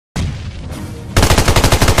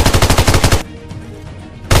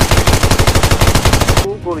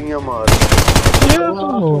bolinha amada.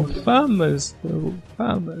 Yo, Famas, though,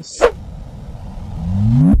 Famas.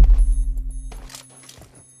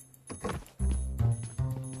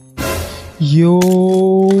 Yo,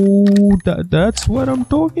 that's what I'm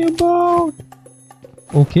talking about.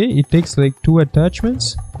 Okay, it takes like 2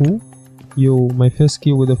 attachments. Cool. Yo, my first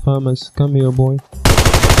kill with the Famas. Come here, boy.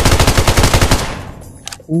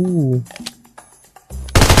 Ooh.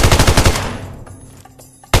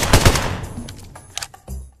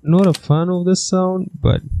 Not a fan of the sound,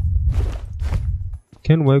 but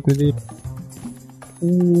can work with it.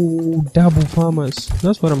 Ooh, double Famas.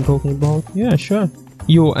 That's what I'm talking about. Yeah, sure.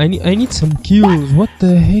 Yo, I need some kills. What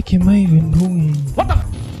the heck am I even doing? What the?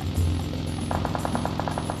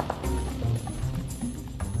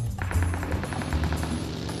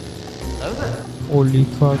 Holy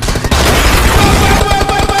fuck.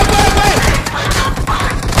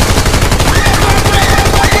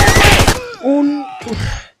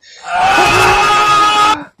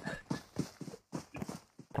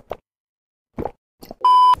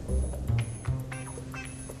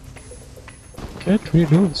 Okay, 3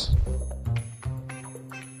 dudes.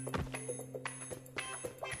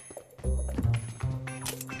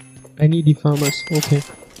 I need the Famas. Okay.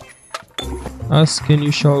 Ask and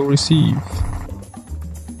you shall receive.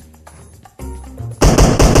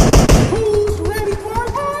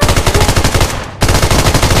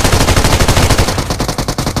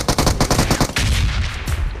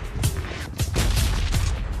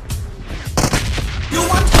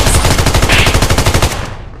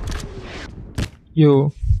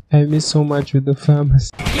 Yo, I miss so much with the Famas.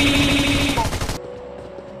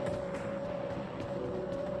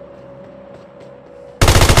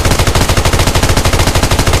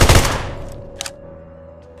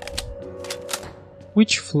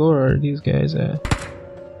 Which floor are these guys at?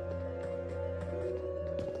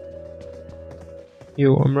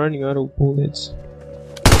 Yo, I'm running out of bullets.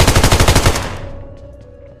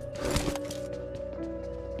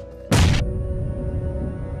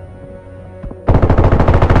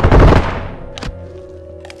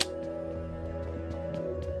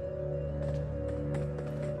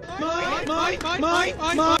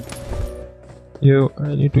 Yo,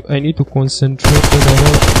 I need to concentrate on the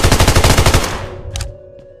health.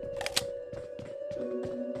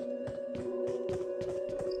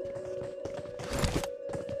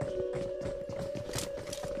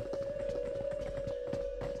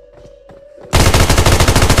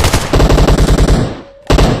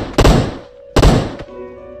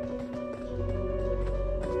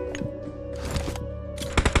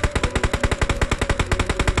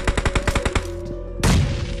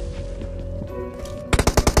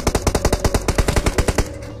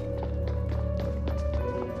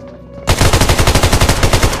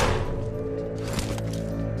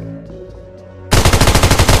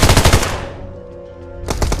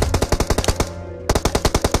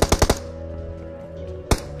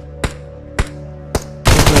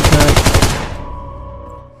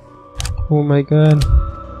 Oh my god.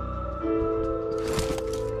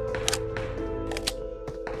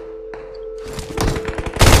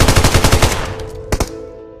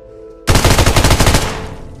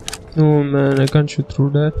 Oh man, I can't shoot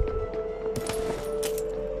through that.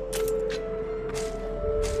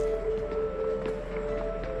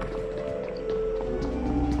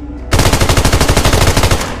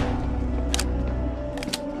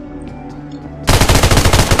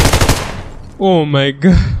 Oh my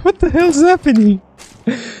god, what the hell's happening?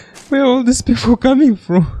 Where are all these people coming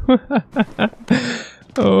from?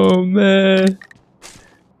 Oh man.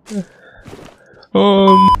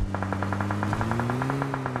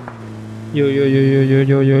 Yo,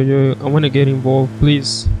 I wanna get involved,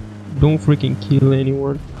 please. Don't freaking kill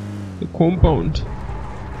anyone. The compound.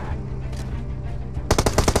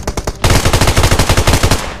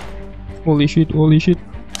 Holy shit, holy shit.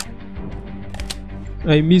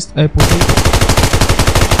 I missed, I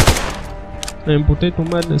am potato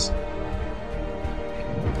madness.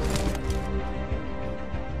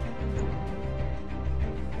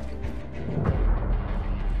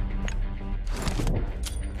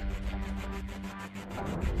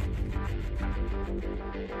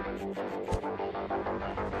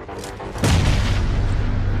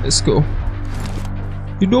 Let's go.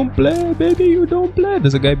 You don't play, baby, you don't play.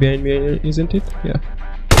 There's a guy behind me, isn't it? Yeah.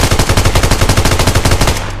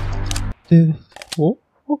 The fuck?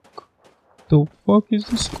 The fuck is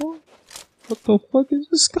this guy? What the fuck is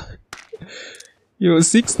this guy? Yo,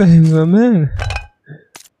 6 times, my man.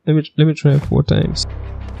 Let me try 4 times.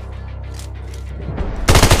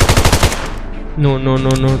 No.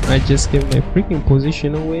 I just gave my freaking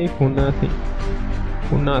position away for nothing.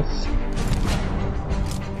 For nothing.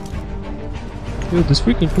 Yo, there's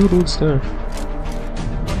freaking 2 dudes there.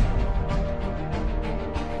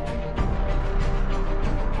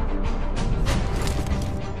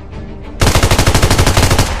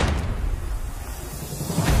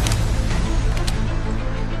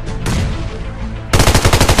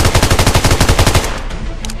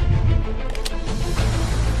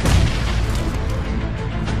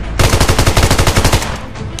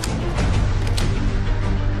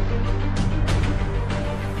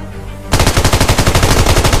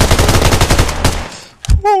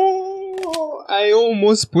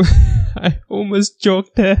 I almost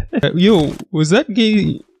choked her. Yo, was that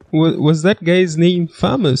guy's name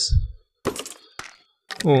Famas?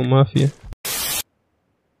 Oh, Mafia.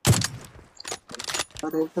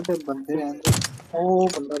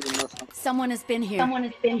 Someone has been here. Someone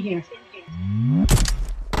has been here.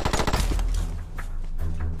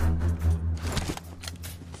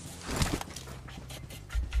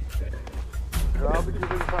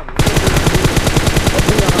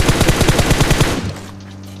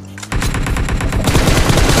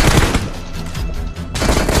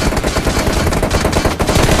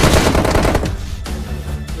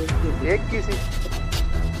 एक किसी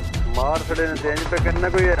मार खड़े ने change पे करना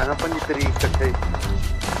कोई है ना 5 तरीक इकट्ठे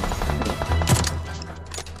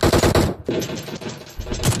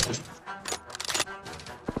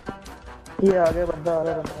ये आगे बंदा आ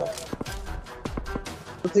रहा है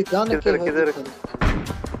किधर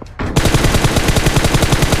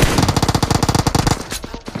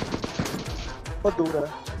बहुत दूर है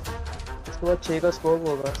उसके बाद 6 का स्कोप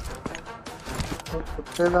होगा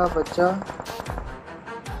कुत्ते का बच्चा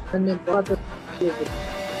ने बहुत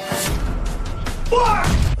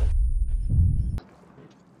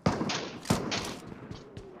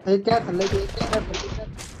क्या थल्ले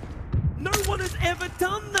No one has ever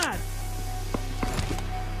done that.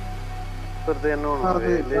 पर देनो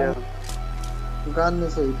ले गाने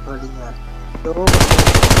से ही पड़ी यार तो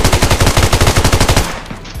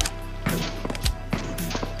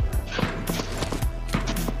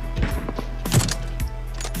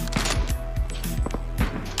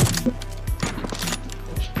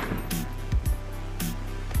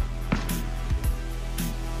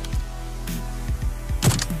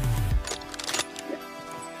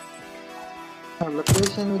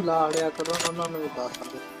लोकेशन भी ला आड़िया करो उन्होंने भी बता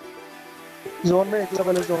सकते जोन में एक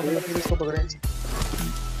लेवल जोन में फिर इसको पकड़ें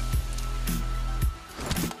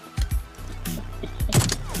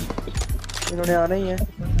इन्होंने आना ही है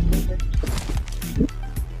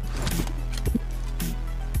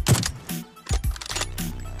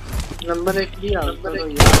नंबर 1 भी आ करो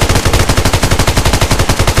यार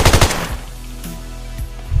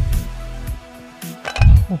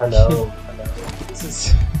Hello.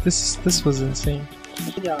 This was insane.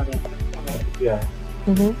 Yeah.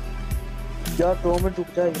 यार 2 मिनट रुक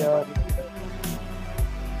जा यार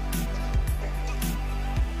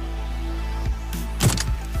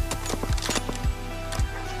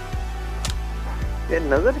ये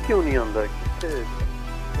नजर क्यों नहीं आंदा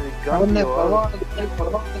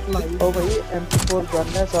ओ भाई M4 गन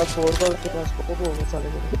है 7 4 का उसके पास स्कोप होगा साले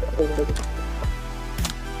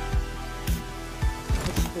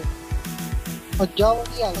जाओ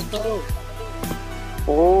यार करो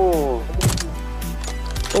ओ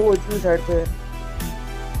इतनी साइड पे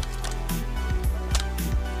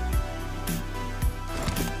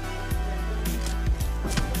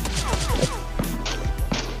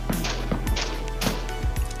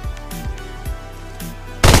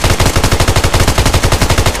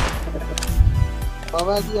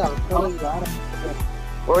बाबा जी आप करो यार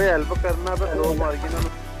ओए हेल्प करना पे दो मार के ना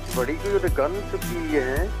बड़ी कोई गन चुकी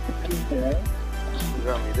है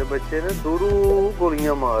गामी दे बच्चे ने दूरू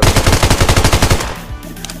गोलियां मार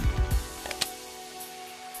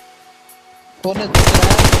कौन है दूसरा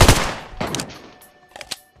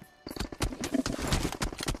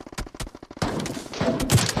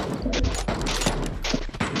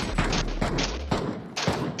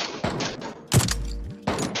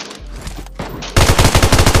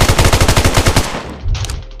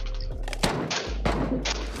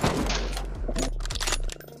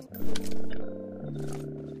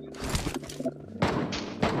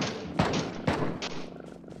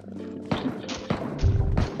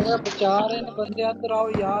बचा रहे हैं बंदे अंदर आओ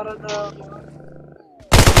यार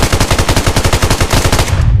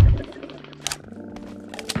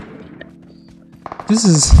This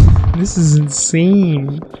is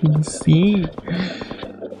insane.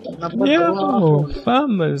 Yo,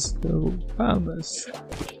 Famas though, Famas.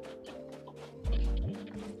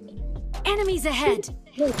 Enemies ahead.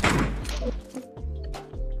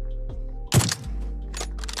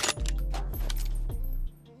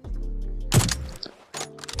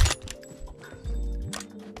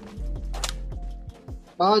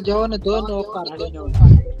 आओ जाओ ने दो नॉक कर रहे हो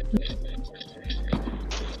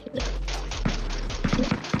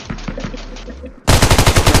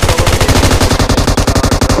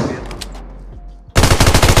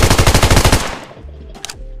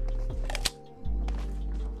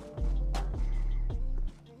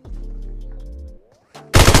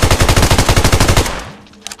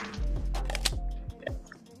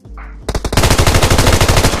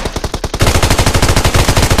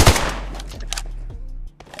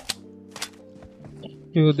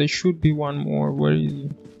Yo, there should be one more. Where is he?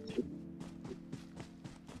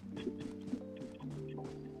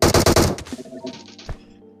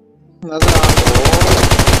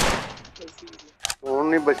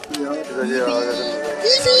 Only बच्ची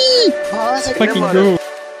Fucking go.